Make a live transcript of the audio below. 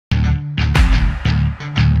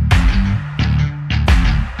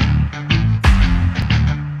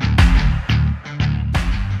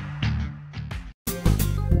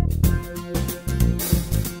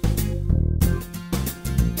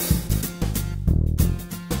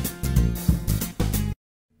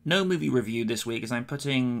No movie review this week as I'm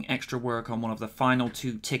putting extra work on one of the final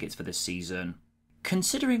 2 tickets for this season.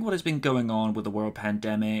 Considering what has been going on with the world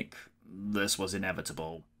pandemic, this was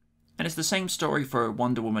inevitable. And it's the same story for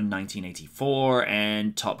Wonder Woman 1984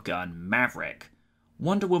 and Top Gun Maverick.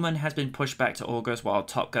 Wonder Woman has been pushed back to August while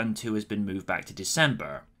Top Gun 2 has been moved back to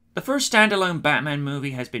December. The first standalone Batman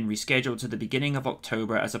movie has been rescheduled to the beginning of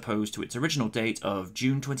October as opposed to its original date of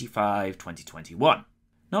June 25, 2021.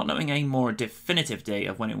 Not knowing a more definitive date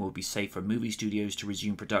of when it will be safe for movie studios to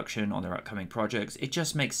resume production on their upcoming projects, it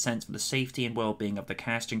just makes sense for the safety and well-being of the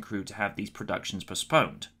cast and crew to have these productions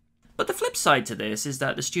postponed. But the flip side to this is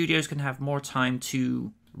that the studios can have more time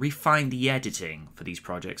to refine the editing for these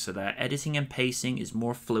projects so that editing and pacing is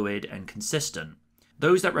more fluid and consistent.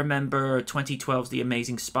 Those that remember 2012's The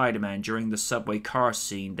Amazing Spider-Man, during the subway car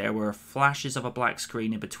scene, there were flashes of a black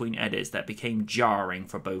screen in between edits that became jarring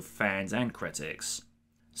for both fans and critics.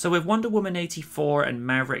 So with Wonder Woman 84 and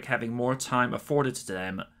Maverick having more time afforded to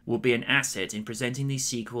them, will be an asset in presenting these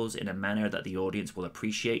sequels in a manner that the audience will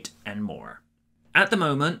appreciate and more. At the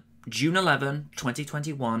moment, June 11,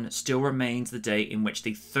 2021 still remains the date in which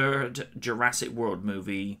the 3rd Jurassic World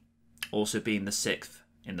movie, also being the 6th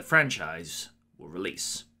in the franchise, will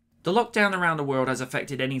release. The lockdown around the world has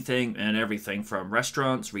affected anything and everything from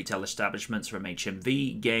restaurants, retail establishments from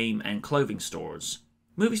HMV, game and clothing stores.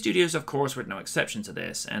 Movie studios, of course, were no exception to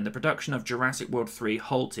this, and the production of Jurassic World 3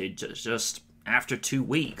 halted just after 2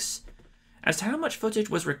 weeks. As to how much footage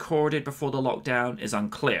was recorded before the lockdown is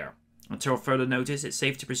unclear. Until further notice, it's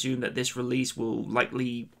safe to presume that this release will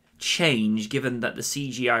likely change given that the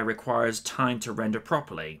CGI requires time to render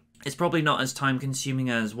properly. It's probably not as time-consuming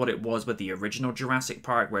as what it was with the original Jurassic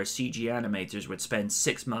Park, where CG animators would spend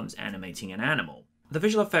 6 months animating an animal. The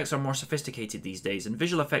visual effects are more sophisticated these days, and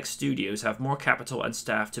visual effects studios have more capital and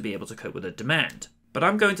staff to be able to cope with the demand. But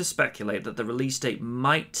I'm going to speculate that the release date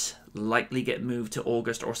might likely get moved to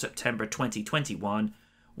August or September 2021,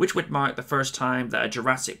 which would mark the first time that a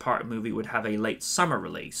Jurassic Park movie would have a late summer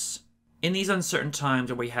release. In these uncertain times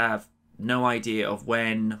where we have no idea of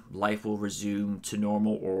when life will resume to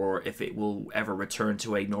normal or if it will ever return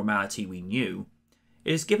to a normality we knew,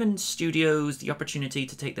 it has given studios the opportunity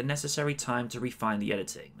to take the necessary time to refine the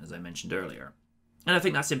editing, as I mentioned earlier. And I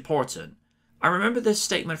think that's important. I remember this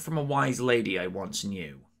statement from a wise lady I once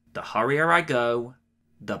knew: "The hurrier I go,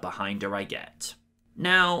 the behinder I get."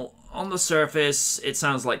 Now, on the surface, it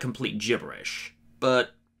sounds like complete gibberish,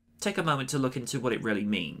 but take a moment to look into what it really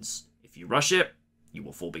means. If you rush it, you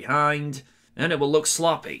will fall behind, and it will look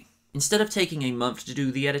sloppy. Instead of taking a month to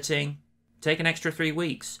do the editing, take an extra 3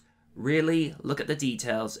 weeks. Really look at the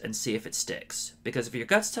details and see if it sticks, because if your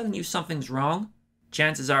gut's telling you something's wrong,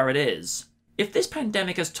 chances are it is. If this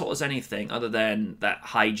pandemic has taught us anything other than that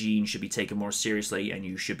hygiene should be taken more seriously and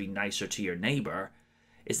you should be nicer to your neighbor,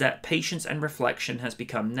 is that patience and reflection has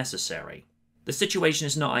become necessary. The situation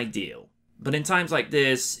is not ideal, but in times like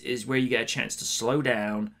this is where you get a chance to slow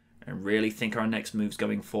down and really think our next moves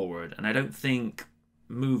going forward, and I don't think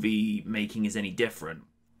movie making is any different.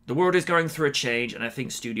 The world is going through a change, and I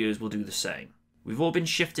think studios will do the same. We've all been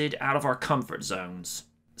shifted out of our comfort zones.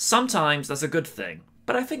 Sometimes that's a good thing,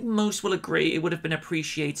 but I think most will agree it would have been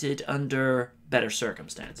appreciated under better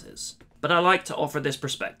circumstances. But I like to offer this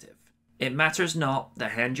perspective. It matters not the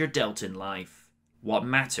hand you're dealt in life. What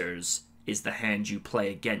matters is the hand you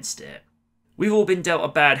play against it. We've all been dealt a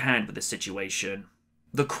bad hand with this situation.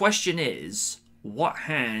 The question is, what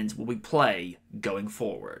hand will we play going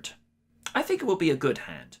forward? I think it will be a good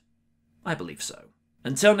hand. I believe so.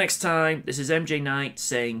 Until next time, this is MJ Knight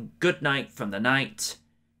saying good night from the night,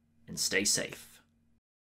 and stay safe.